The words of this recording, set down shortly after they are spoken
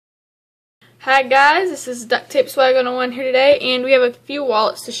Hi guys, this is Duct Tape Swag 101 here today, and we have a few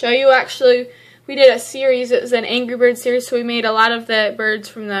wallets to show you. Actually, we did a series. It was an Angry Birds series, so we made a lot of the birds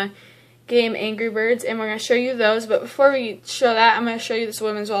from the game Angry Birds, and we're going to show you those. But before we show that, I'm going to show you this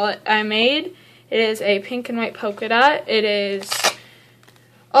women's wallet I made. It is a pink and white polka dot. It is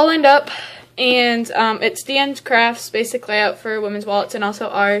all lined up, and it's DN's Crafts basic layout for women's wallets and also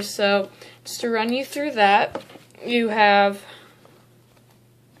ours. So just to run you through that, you have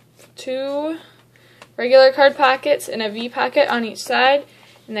two regular card pockets and a V pocket on each side,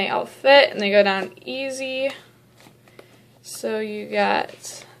 and they all fit and they go down easy. So you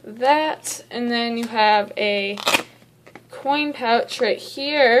got that, and then you have a coin pouch right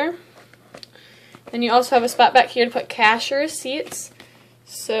here, and you also have a spot back here to put cash or receipts.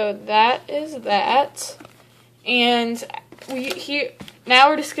 So that is that, and now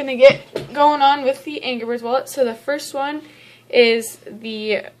we're just gonna get going on with the Angry Birds wallet. So the first one is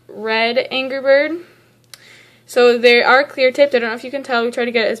the red Angry Bird. So they are clear taped. I don't know if you can tell. We tried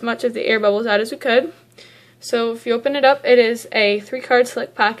to get as much of the air bubbles out as we could. So if you open it up, it is a 3-card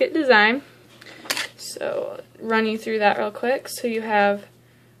slick pocket design. So run you through that real quick. So you have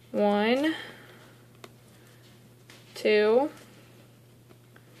 1, 2,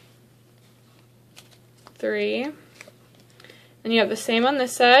 3. Then you have the same on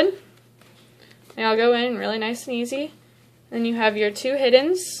this side. They all go in really nice and easy. Then you have your 2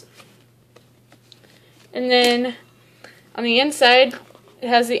 hiddens. And then on the inside, it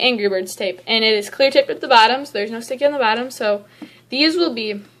has the Angry Birds tape. And it is clear taped at the bottom, so there's no sticky on the bottom. So these will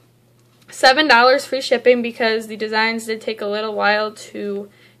be $7 free shipping because the designs did take a little while to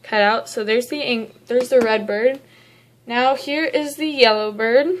cut out. So there's the red bird. Now here is the yellow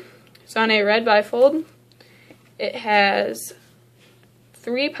bird. It's on a red bifold. It has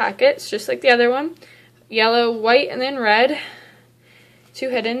 3 pockets, just like the other one. Yellow, white, and then red. 2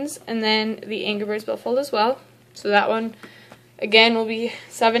 hiddens, and then the Angry Birds billfold as well. So that one, again, will be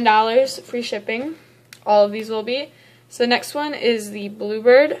 $7 free shipping. All of these will be. So the next one is the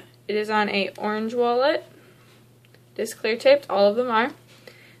Bluebird. It is on a orange wallet. It is clear taped. All of them are.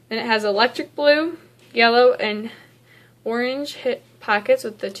 Then it has electric blue, yellow, and orange pockets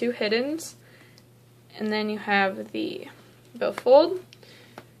with the 2 hiddens. And then you have the billfold.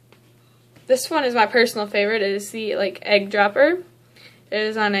 This one is my personal favorite. It is the egg dropper. It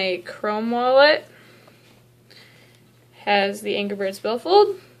is on a chrome wallet. Has the Angry Birds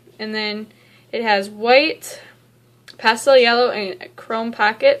billfold, and then it has white, pastel yellow, and chrome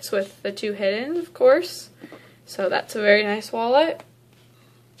pockets with the 2 hidden, of course. So that's a very nice wallet.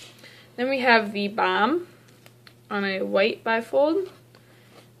 Then we have the bomb on a white bifold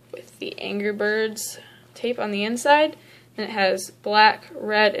with the Angry Birds tape on the inside. And it has black,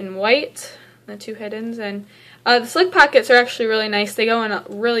 red, and white, the 2 hiddens. And the slick pockets are actually really nice. They go in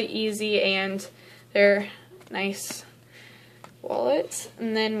really easy, and they're nice wallets.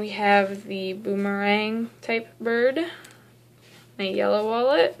 And then we have the boomerang type bird, a yellow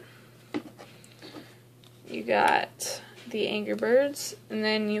wallet. You got the Angry Birds, and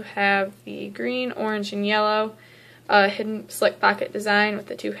then you have the green, orange, and yellow hidden slick pocket design with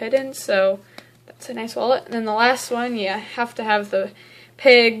the 2 hidden. So it's a nice wallet. And then the last one, you have to have the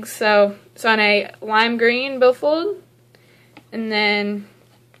pig, so it's on a lime green billfold, and then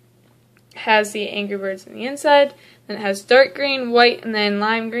has the Angry Birds on the inside. Then it has dark green, white, and then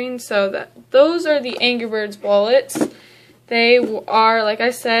lime green. So those are the Angry Birds wallets. They are, like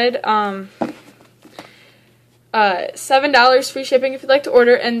I said, $7 free shipping if you'd like to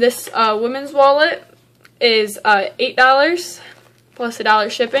order, and this women's wallet is $8 plus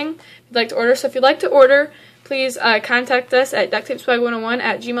 $1 shipping if you'd like to order. So if you'd like to order, please contact us at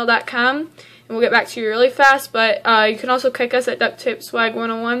ducttapeswag101@gmail.com, and we'll get back to you really fast. But you can also kick us at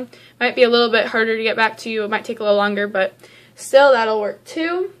ducttapeswag101. Might be a little bit harder to get back to you. It might take a little longer, but still, that'll work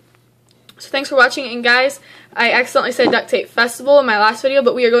too. So thanks for watching. And guys, I accidentally said Duct Tape Festival in my last video,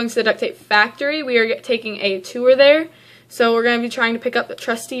 but we are going to the Duct Tape Factory. We are taking a tour there. So we're going to be trying to pick up the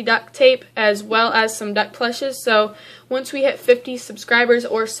trusty duct tape as well as some duck plushes. So once we hit 50 subscribers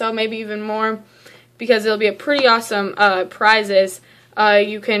or so, maybe even more, because it'll be a pretty awesome prizes,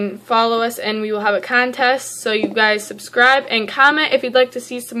 you can follow us and we will have a contest. So you guys subscribe and comment if you'd like to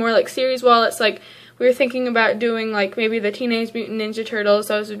see some more series wallets. Like we were thinking about doing maybe the Teenage Mutant Ninja Turtles.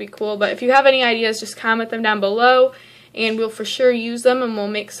 Those would be cool. But if you have any ideas, just comment them down below and we'll for sure use them and we'll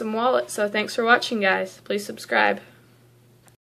make some wallets. So thanks for watching, guys. Please subscribe.